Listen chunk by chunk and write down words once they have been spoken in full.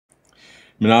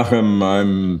Menachem,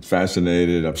 I'm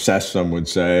fascinated, obsessed, some would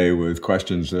say, with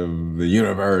questions of the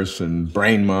universe and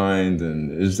brain mind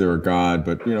and is there a God?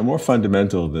 But more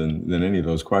fundamental than any of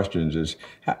those questions is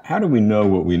how do we know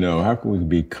what we know? How can we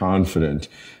be confident?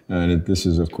 And this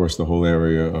is, of course, the whole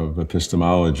area of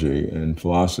epistemology and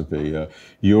philosophy.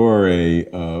 You're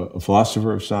a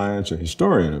philosopher of science, a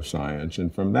historian of science,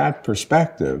 and from that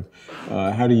perspective,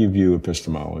 how do you view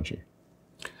epistemology?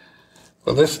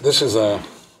 Well, this is a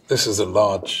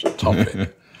large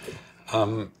topic,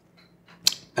 and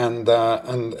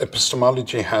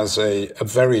epistemology has a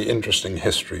very interesting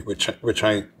history, which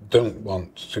I don't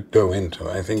want to go into.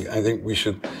 I think we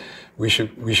should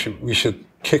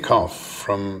kick off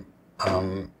from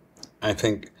I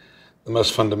think the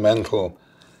most fundamental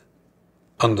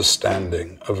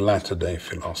understanding of latter-day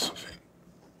philosophy,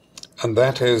 and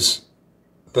that is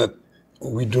that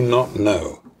we do not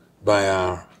know by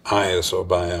our eyes or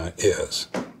by our ears,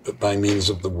 but by means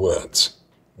of the words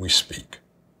we speak.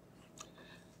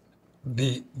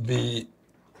 The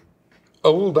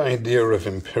old idea of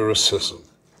empiricism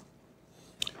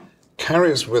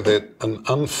carries with it an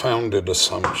unfounded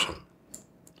assumption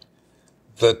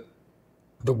that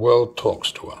the world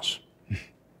talks to us,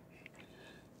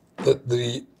 that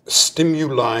the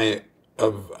stimuli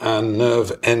of our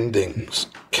nerve endings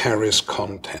carries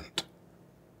content.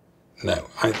 No,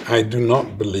 I do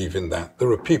not believe in that.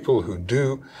 There are people who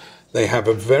do. They have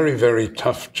a very, very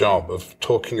tough job of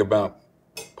talking about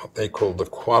what they call the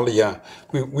qualia.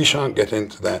 We shan't get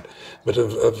into that, but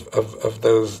of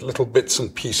those little bits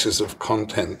and pieces of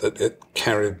content that it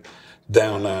carried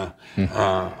down our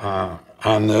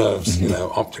nerves,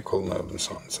 optical nerve and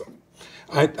so on and so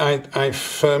on. I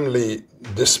firmly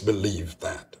disbelieve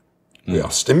that. We are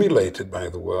stimulated by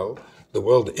the world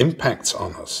impacts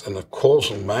on us in a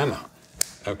causal manner,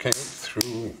 okay,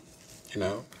 through,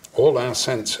 all our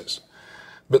senses.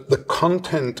 But the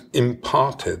content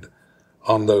imparted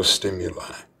on those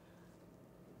stimuli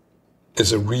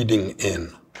is a reading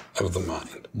in of the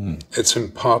mind. It's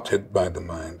imparted by the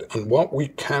mind. And what we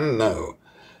can know,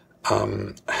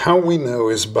 how we know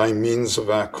is by means of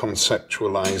our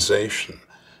conceptualization,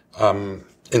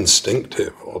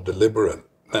 instinctive or deliberate,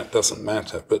 that doesn't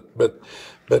matter. But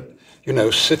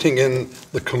sitting in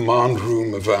the command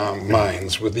room of our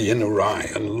minds with the inner eye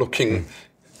and looking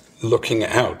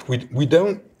out. We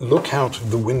don't look out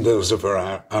of the windows of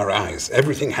our eyes.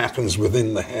 Everything happens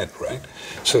within the head, right?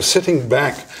 So sitting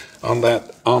back on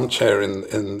that armchair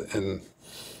in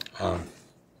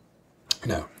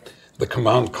the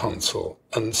command console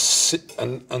and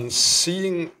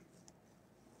seeing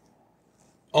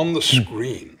on the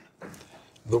screen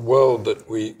the world that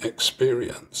we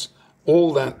experience,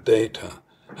 all that data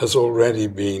has already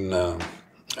been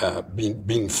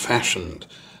fashioned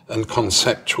and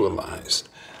conceptualized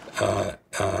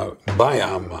by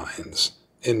our minds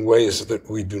in ways that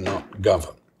we do not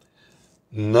govern.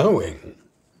 Knowing,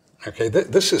 okay,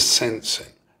 this is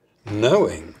sensing.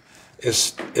 Knowing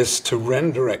is to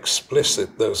render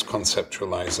explicit those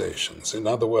conceptualizations. In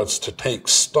other words, to take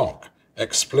stock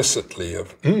explicitly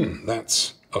of,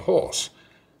 that's a horse.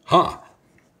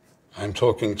 I'm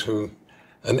talking to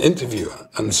an interviewer,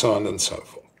 and so on and so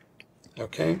forth.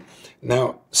 Okay?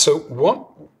 Now, so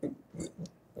what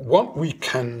we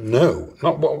can know,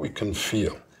 not what we can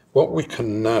feel, what we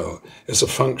can know is a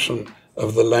function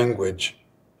of the language,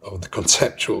 of the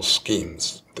conceptual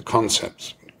schemes, the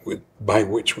concepts by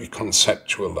which we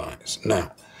conceptualize.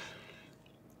 Now,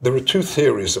 there are two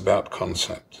theories about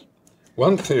concept.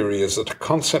 One theory is that a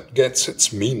concept gets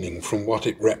its meaning from what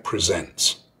it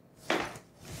represents.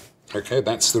 Okay,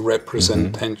 that's the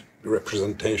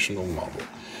representational model.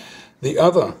 The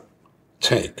other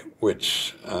take,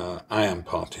 which I am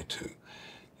party to,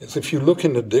 is if you look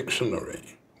in a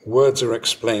dictionary, words are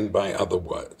explained by other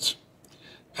words.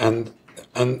 And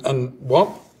what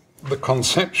the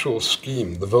conceptual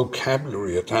scheme, the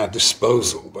vocabulary at our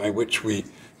disposal by which we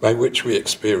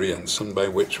experience and by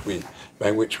which we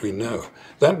know,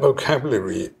 that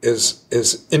vocabulary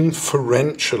is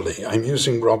inferentially, I'm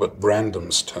using Robert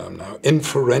Brandam's term now,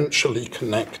 inferentially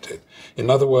connected.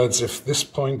 In other words, if this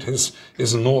point is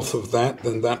north of that,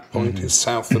 then that point is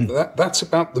south of that. That's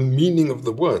about the meaning of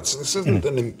the words. This isn't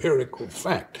an empirical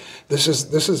fact. This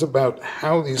is about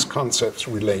how these concepts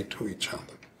relate to each other.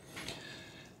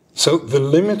 So the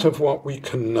limit of what we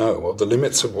can know, or the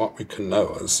limits of what we can know,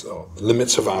 or the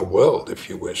limits of our world, if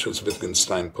you wish, as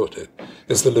Wittgenstein put it,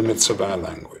 is the limits of our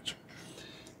language.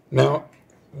 Now,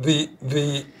 the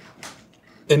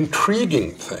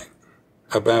intriguing thing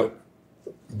about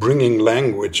bringing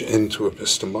language into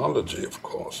epistemology, of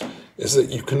course, is that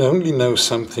you can only know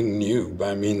something new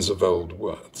by means of old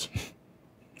words.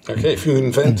 Okay, if you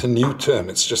invent a new term,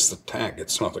 it's just a tag,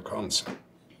 it's not a concept.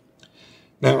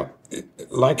 Now,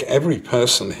 like every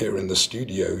person here in the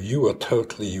studio, you are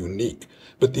totally unique.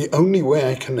 But the only way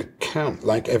I can account,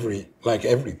 like every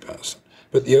person,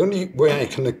 but the only way I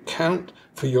can account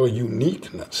for your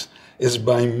uniqueness is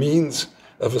by means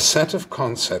of a set of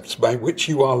concepts by which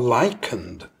you are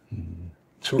likened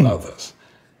to others.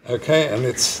 Okay, and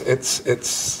it's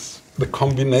the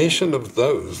combination of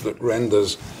those that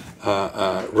renders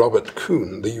Robert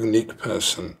Kuhn the unique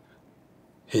person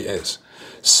he is.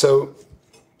 So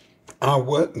our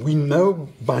work, we know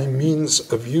by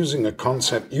means of using a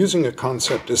concept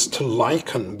is to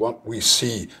liken what we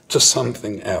see to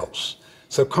something else.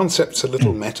 So concepts are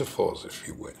little metaphors, if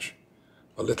you wish,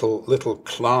 or little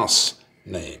class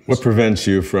names. What prevents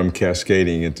you from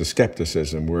cascading into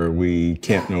skepticism, where we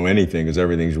can't know anything because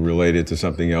everything's related to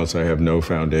something else? I have no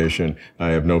foundation. I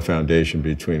have no foundation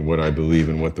between what I believe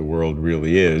and what the world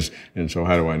really is, and so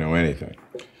how do I know anything?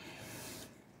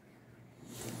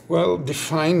 Well,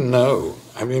 define know.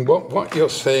 I mean, what you're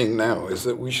saying now is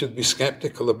that we should be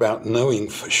skeptical about knowing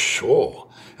for sure,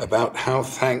 about how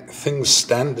things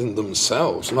stand in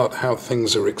themselves, not how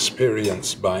things are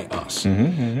experienced by us.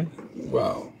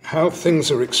 Well, how things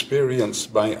are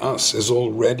experienced by us is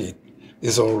already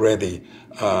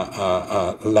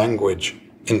language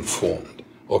informed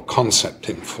or concept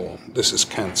informed. This is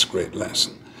Kant's great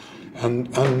lesson. And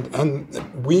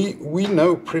we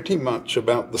know pretty much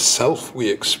about the self we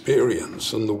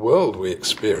experience and the world we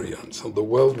experience and the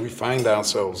world we find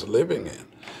ourselves living in.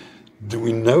 Do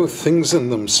we know things in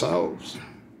themselves?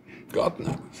 God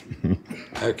knows.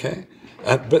 Okay?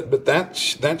 But that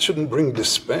shouldn't bring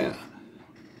despair.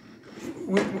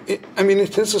 I mean,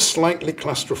 it is a slightly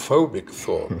claustrophobic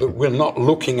thought that we're not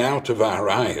looking out of our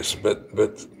eyes,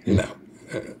 but you know,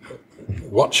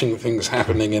 watching things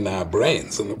happening in our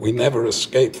brains, and that we never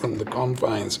escape from the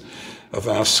confines of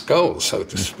our skulls, so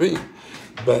to speak.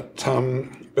 But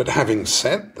having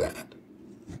said that,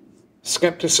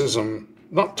 skepticism,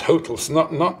 not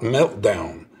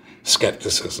meltdown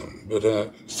skepticism,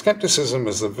 but skepticism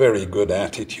is a very good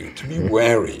attitude, to be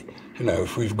wary. You know,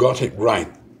 if we've got it right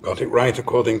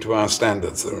according to our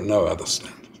standards, there are no other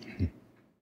standards.